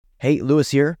Hey, Lewis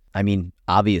here. I mean,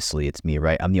 obviously it's me,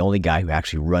 right? I'm the only guy who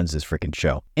actually runs this freaking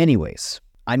show. Anyways,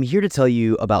 I'm here to tell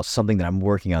you about something that I'm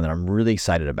working on that I'm really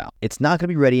excited about. It's not going to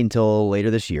be ready until later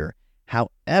this year.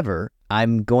 However,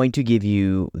 I'm going to give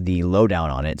you the lowdown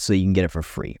on it so you can get it for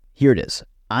free. Here it is.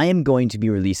 I am going to be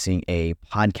releasing a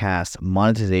podcast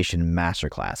monetization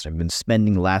masterclass. I've been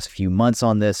spending the last few months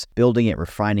on this, building it,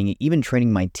 refining it, even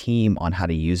training my team on how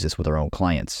to use this with our own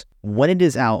clients. When it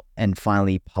is out and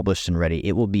finally published and ready,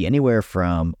 it will be anywhere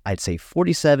from, I'd say,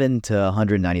 $47 to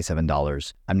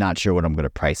 $197. I'm not sure what I'm going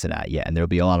to price it at yet, and there'll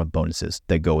be a lot of bonuses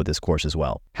that go with this course as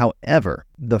well. However,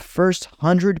 the first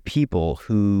 100 people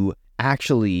who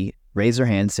actually raise their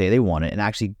hand, say they want it, and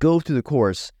actually go through the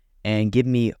course and give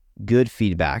me good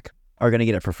feedback are going to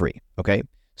get it for free, okay?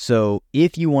 So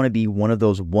if you want to be one of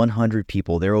those 100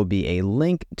 people, there will be a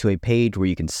link to a page where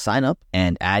you can sign up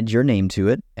and add your name to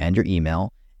it and your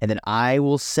email, and then I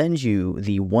will send you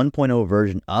the 1.0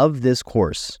 version of this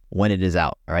course when it is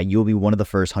out, all right? You'll be one of the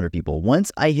first 100 people.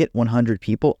 Once I hit 100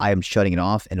 people, I am shutting it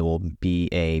off and it will be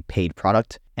a paid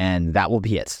product, and that will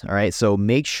be it, all right? So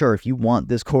make sure if you want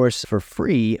this course for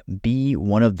free, be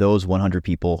one of those 100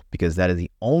 people because that is the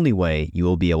only way you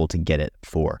will be able to get it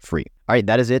for free. All right,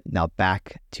 that is it. Now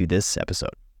back to this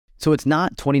episode. So it's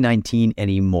not 2019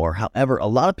 anymore. However, a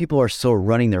lot of people are still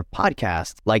running their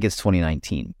podcast like it's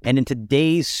 2019. And in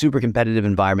today's super competitive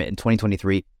environment in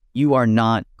 2023, you are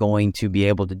not going to be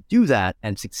able to do that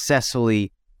and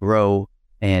successfully grow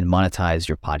and monetize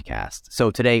your podcast.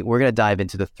 So today we're going to dive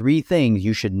into the 3 things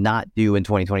you should not do in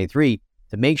 2023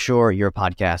 to make sure your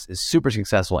podcast is super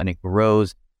successful and it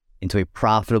grows into a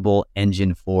profitable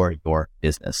engine for your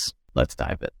business. Let's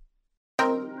dive in.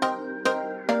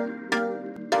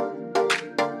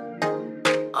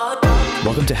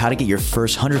 Welcome to How to Get Your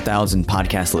First 100,000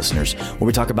 Podcast Listeners, where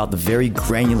we talk about the very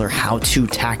granular how-to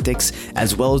tactics,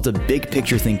 as well as the big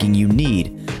picture thinking you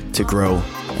need to grow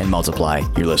and multiply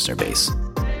your listener base.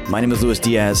 My name is Luis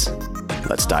Diaz.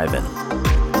 Let's dive in.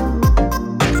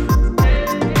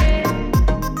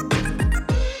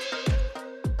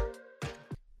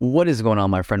 What is going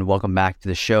on, my friend? Welcome back to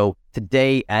the show.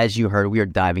 Today, as you heard, we are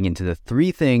diving into the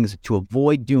 3 things to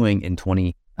avoid doing in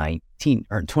 2019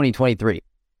 or 2023.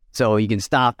 So you can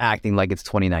stop acting like it's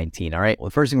 2019, all right? Well,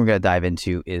 the first thing we're going to dive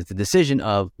into is the decision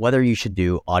of whether you should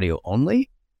do audio only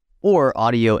or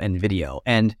audio and video.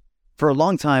 And for a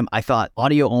long time, I thought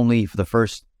audio only for the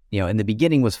first, in the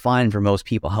beginning was fine for most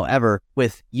people. However,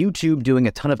 with YouTube doing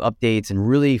a ton of updates and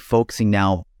really focusing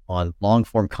now on long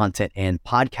form content and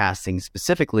podcasting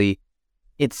specifically,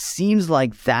 it seems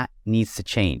like that needs to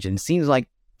change. And it seems like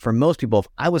for most people, if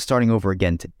I was starting over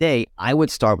again today, I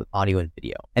would start with audio and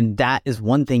video. And that is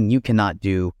one thing you cannot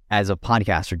do as a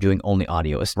podcaster doing only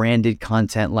audio. It's branded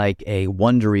content like a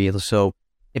Wondery. So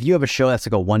if you have a show that's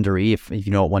like a Wondery, if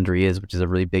you know what Wondery is, which is a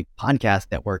really big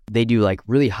podcast network, they do like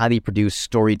really highly produced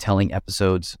storytelling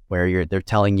episodes where they're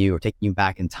telling you or taking you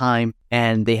back in time.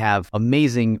 And they have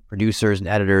amazing producers and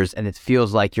editors, and it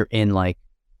feels like you're in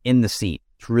the seat.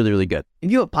 It's really, really good.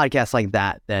 If you have a podcast like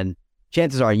that, then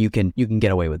chances are you can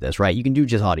get away with this, right? You can do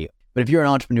just audio. But if you're an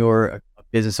entrepreneur, a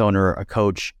business owner, a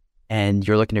coach, and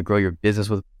you're looking to grow your business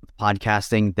with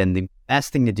podcasting, then the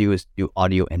best thing to do is do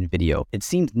audio and video. It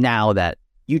seems now that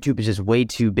YouTube is just way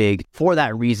too big. For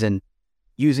that reason,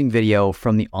 using video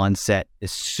from the onset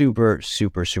is super,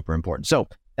 super, super important. So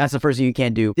that's the first thing you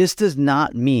can't do. This does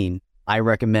not mean I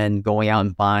recommend going out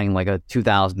and buying like a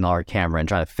 $2,000 camera and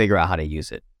trying to figure out how to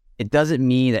use it. It doesn't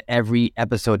mean that every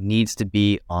episode needs to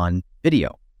be on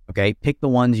video, okay? Pick the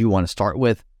ones you want to start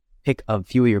with, pick a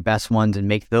few of your best ones and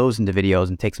make those into videos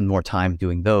and take some more time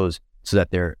doing those so that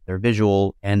their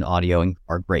visual and audio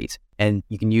are great. And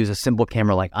you can use a simple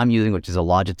camera like I'm using, which is a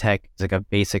Logitech. It's like a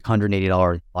basic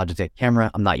 $180 Logitech camera.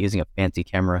 I'm not using a fancy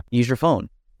camera. Use your phone,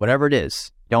 whatever it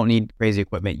is. You don't need crazy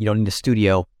equipment. You don't need a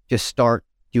studio. Just start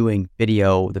doing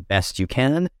video the best you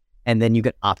can, and then you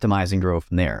can optimize and grow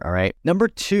from there, all right? Number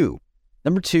two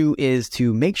is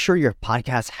to make sure your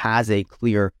podcast has a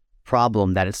clear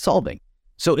problem that it's solving.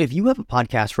 So if you have a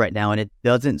podcast right now and it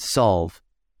doesn't solve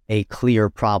a clear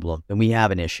problem, then we have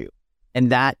an issue.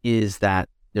 And that is that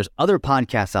there's other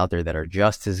podcasts out there that are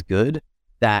just as good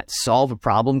that solve a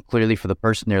problem clearly for the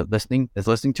person that's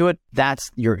listening to it.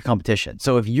 That's your competition.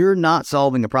 So if you're not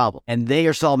solving a problem and they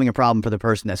are solving a problem for the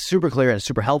person that's super clear and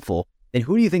super helpful, then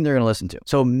who do you think they're going to listen to?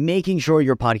 So making sure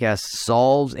your podcast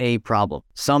solves a problem,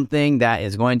 something that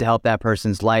is going to help that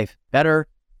person's life better,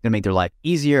 it's going to make their life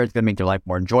easier, it's going to make their life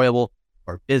more enjoyable,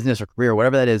 or business or career,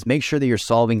 whatever that is, make sure that you're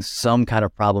solving some kind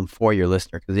of problem for your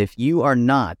listener. Because if you are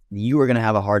not, you are going to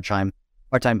have a hard time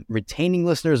hard time retaining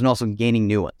listeners and also gaining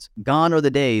new ones. Gone are the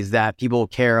days that people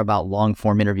care about long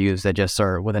form interviews that just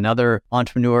are with another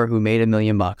entrepreneur who made $1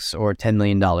 million or $10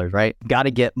 million, right? Got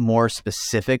to get more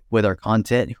specific with our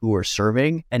content, who we're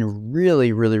serving, and really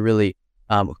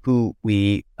who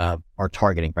we are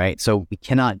targeting, right? So we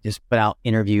cannot just put out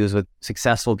interviews with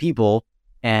successful people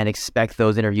and expect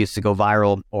those interviews to go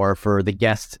viral, or for the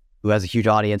guest who has a huge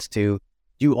audience to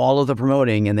do all of the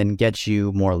promoting and then get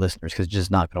you more listeners, because it's just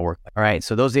not going to work. All right.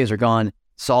 So those days are gone.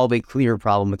 Solve a clear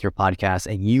problem with your podcast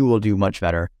and you will do much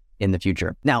better in the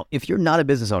future. Now, if you're not a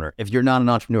business owner, if you're not an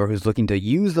entrepreneur who's looking to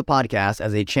use the podcast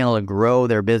as a channel to grow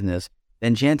their business,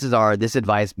 then chances are this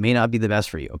advice may not be the best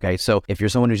for you. Okay. So if you're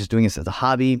someone who's just doing this as a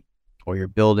hobby, or you're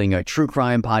building a true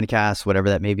crime podcast, whatever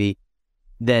that may be,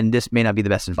 then this may not be the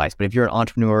best advice. But if you're an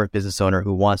entrepreneur, business owner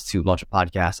who wants to launch a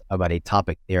podcast about a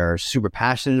topic they're super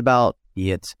passionate about,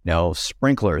 be it,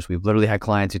 sprinklers. We've literally had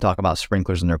clients who talk about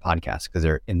sprinklers in their podcast because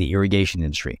they're in the irrigation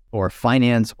industry, or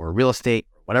finance, or real estate,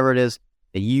 whatever it is,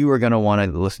 that you are going to want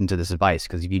to listen to this advice.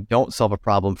 Because if you don't solve a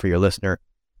problem for your listener,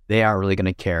 they aren't really going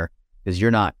to care, because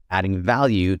you're not adding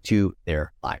value to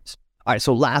their lives. All right.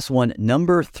 So last one,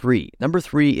 number 3. Number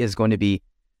 3 is going to be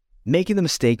making the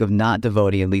mistake of not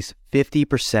devoting at least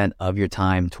 50% of your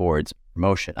time towards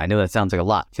promotion. I know that sounds like a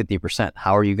lot, 50%.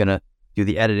 How are you going to do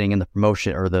the editing and the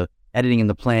promotion, or the editing and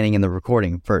the planning and the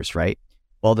recording first, right?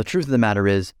 Well, the truth of the matter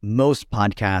is most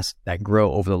podcasts that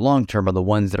grow over the long term are the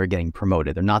ones that are getting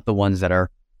promoted. They're not the ones that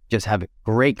are just have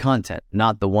great content,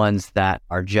 not the ones that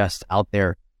are just out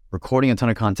there recording a ton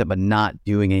of content, but not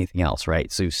doing anything else,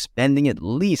 right? So spending at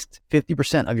least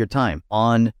 50% of your time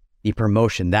on the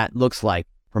promotion. That looks like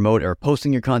promote or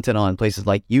posting your content on places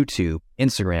like YouTube,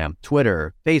 Instagram,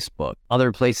 Twitter, Facebook,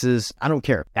 other places. I don't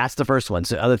care. That's the first one.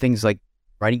 So other things like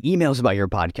writing emails about your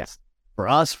podcast. For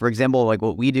us, for example, like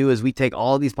what we do is we take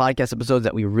all of these podcast episodes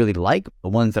that we really like, the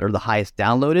ones that are the highest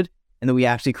downloaded, and then we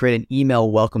actually create an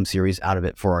email welcome series out of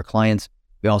it for our clients.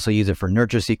 We also use it for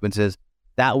nurture sequences.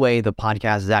 That way, the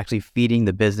podcast is actually feeding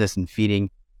the business and feeding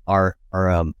our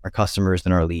customers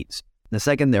and our leads. The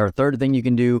second or third thing you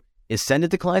can do is send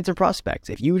it to clients and prospects.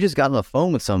 If you just got on the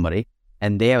phone with somebody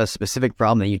and they have a specific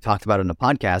problem that you talked about in the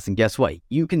podcast, and guess what?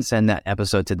 You can send that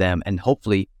episode to them, and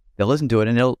hopefully they'll listen to it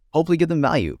and it'll hopefully give them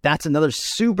value. That's another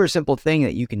super simple thing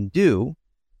that you can do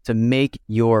to make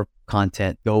your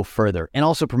content go further, and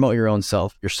also promote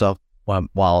yourself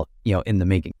while in the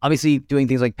making. Obviously, doing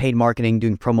things like paid marketing,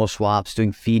 doing promo swaps,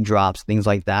 doing feed drops, things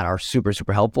like that are super,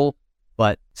 super helpful.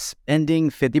 But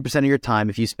spending 50% of your time,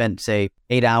 if you spend, say,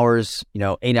 8 hours,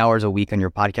 8 hours a week on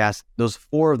your podcast, those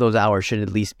 4 of those hours should at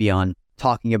least be on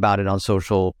talking about it on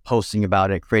social, posting about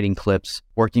it, creating clips,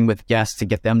 working with guests to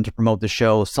get them to promote the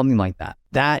show, something like that.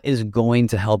 That is going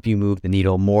to help you move the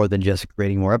needle more than just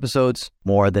creating more episodes,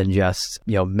 more than just,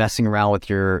 messing around with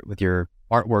your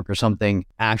artwork or something.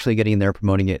 Actually getting in there,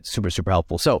 promoting it, super, super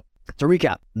helpful. So to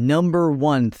recap, number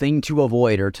 1 thing to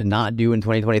avoid or to not do in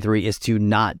 2023 is to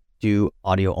not do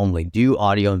audio only. Do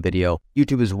audio and video.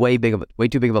 YouTube is way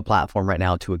too big of a platform right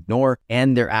now to ignore,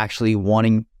 and they're actually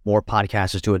wanting more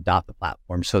podcasters to adopt the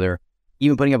platform. So they're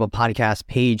even putting up a podcast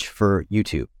page for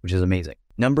YouTube, which is amazing.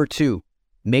 Number 2,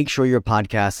 make sure your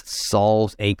podcast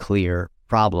solves a clear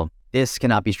problem. This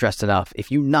cannot be stressed enough. If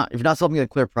you're not solving a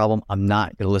clear problem, I'm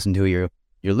not going to listen to you.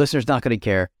 Your listener's not going to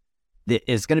care.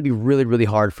 It's going to be really, really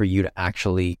hard for you to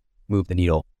actually move the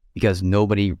needle, because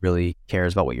nobody really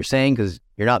cares about what you're saying, because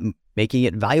you're not making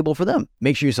it valuable for them.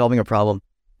 Make sure you're solving a problem.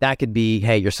 That could be,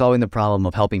 hey, you're solving the problem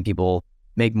of helping people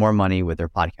make more money with their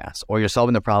podcasts, or you're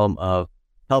solving the problem of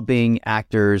helping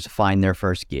actors find their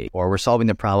first gig, or we're solving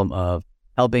the problem of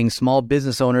helping small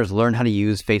business owners learn how to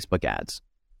use Facebook ads.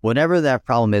 Whatever that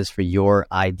problem is for your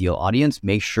ideal audience,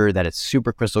 make sure that it's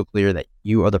super crystal clear that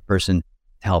you are the person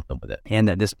to help them with it, and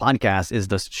that this podcast is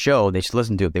the show they should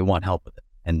listen to if they want help with it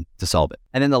and to solve it.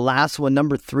 And then the last one,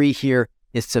 number 3 here,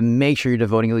 is to make sure you're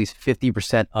devoting at least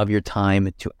 50% of your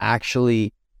time to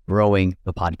actually growing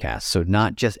the podcast. So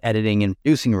not just editing and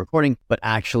producing and recording, but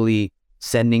actually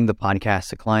sending the podcast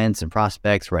to clients and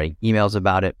prospects, writing emails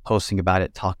about it, posting about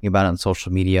it, talking about it on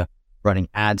social media, running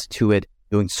ads to it,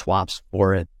 doing swaps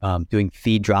for it, doing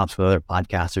feed drops with other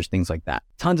podcasters, things like that.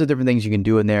 Tons of different things you can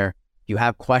do in there. If you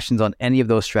have questions on any of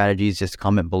those strategies, just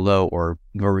comment below or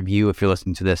give a review if you're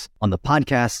listening to this on the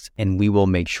podcast, and we will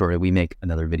make sure that we make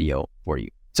another video for you.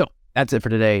 So that's it for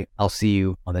today. I'll see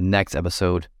you on the next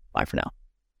episode. Bye for now.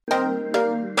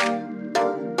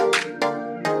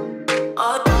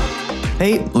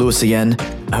 Hey, Lewis again.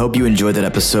 I hope you enjoyed that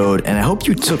episode, and I hope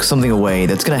you took something away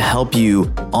that's going to help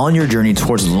you on your journey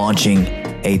towards launching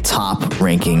a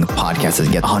top-ranking podcast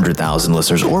that gets 100,000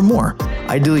 listeners or more.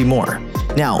 ideally more.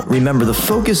 Now, remember, the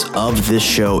focus of this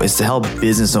show is to help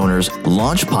business owners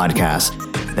launch podcasts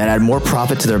that add more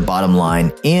profit to their bottom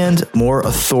line and more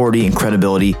authority and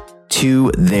credibility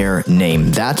to their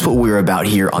name. That's what we're about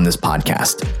here on this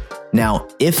podcast. Now,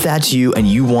 if that's you and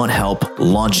you want help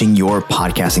launching your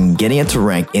podcast and getting it to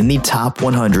rank in the top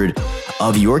 100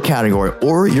 of your category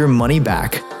or your money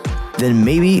back, then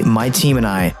maybe my team and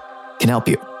I can help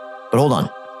you. But hold on.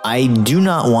 I do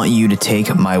not want you to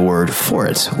take my word for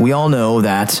it. We all know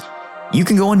that you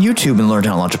can go on YouTube and learn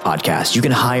how to launch a podcast. You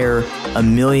can hire a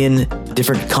million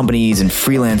different companies and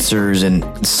freelancers and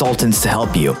consultants to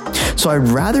help you. So I'd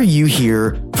rather you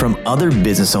hear from other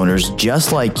business owners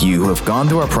just like you who have gone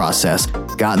through our process,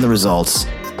 gotten the results,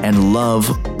 and love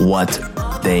what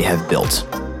they have built.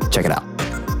 Check it out.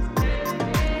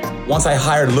 Once I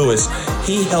hired Lewis,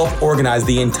 he helped organize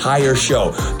the entire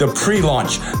show, the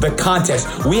pre-launch, the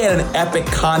contest. We had an epic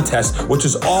contest, which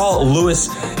was all Lewis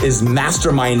is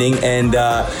masterminding and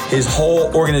his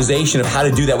whole organization of how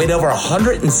to do that. We had over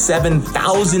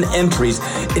 107,000 entries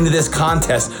into this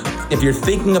contest. If you're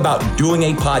thinking about doing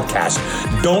a podcast,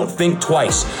 don't think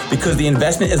twice because the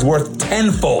investment is worth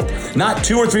tenfold, not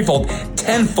two or threefold,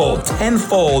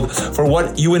 tenfold for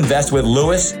what you invest with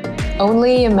Lewis.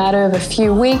 Only a matter of a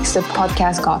few weeks, the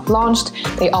podcast got launched.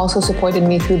 They also supported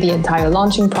me through the entire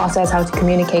launching process, how to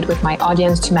communicate with my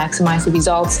audience to maximize the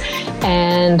results.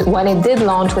 And when it did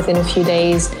launch within a few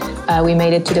days, we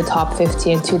made it to the top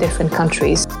 50 in 2 different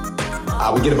countries.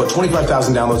 We get about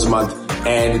 25,000 downloads a month,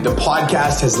 and the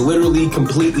podcast has literally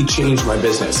completely changed my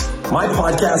business. My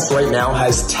podcast right now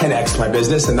has 10x my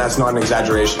business, and that's not an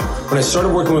exaggeration. When I started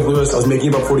working with Lewis, I was making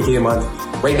about $40K a month.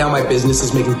 Right now, my business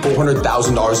is making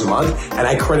 $400,000 a month, and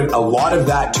I credit a lot of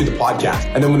that to the podcast.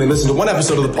 And then when they listen to one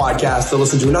episode of the podcast, they'll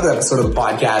listen to another episode of the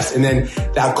podcast, and then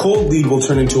that cold lead will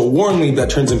turn into a warm lead that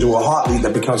turns into a hot lead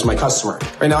that becomes my customer.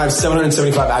 Right now, I have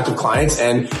 775 active clients,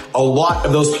 and a lot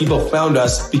of those people found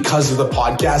us because of the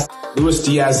podcast. Luis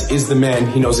Diaz is the man.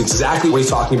 He knows exactly what he's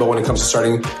talking about when it comes to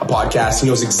starting a podcast. He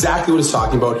knows exactly what he's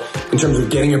talking about in terms of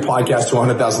getting your podcast to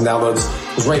 100,000 downloads.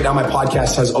 Because right now my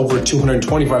podcast has over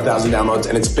 225,000 downloads,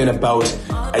 and it's been about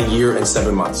a year and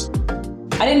 7 months.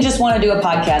 I didn't just want to do a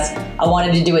podcast. I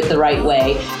wanted to do it the right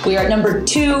way. We are at number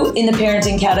 2 in the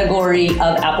parenting category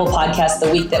of Apple Podcasts the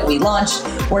week that we launched.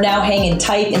 We're now hanging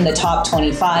tight in the top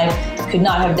 25. Could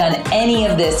not have done any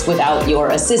of this without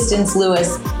your assistance,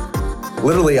 Lewis.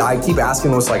 Literally, I keep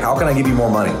asking Lewis, like, how can I give you more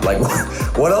money? Like,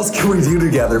 what else can we do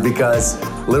together? Because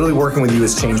literally working with you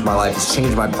has changed my life. It's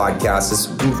changed my podcast. It's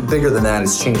bigger than that.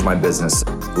 It's changed my business.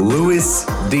 Luis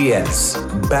Diaz,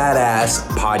 badass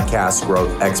podcast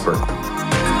growth expert.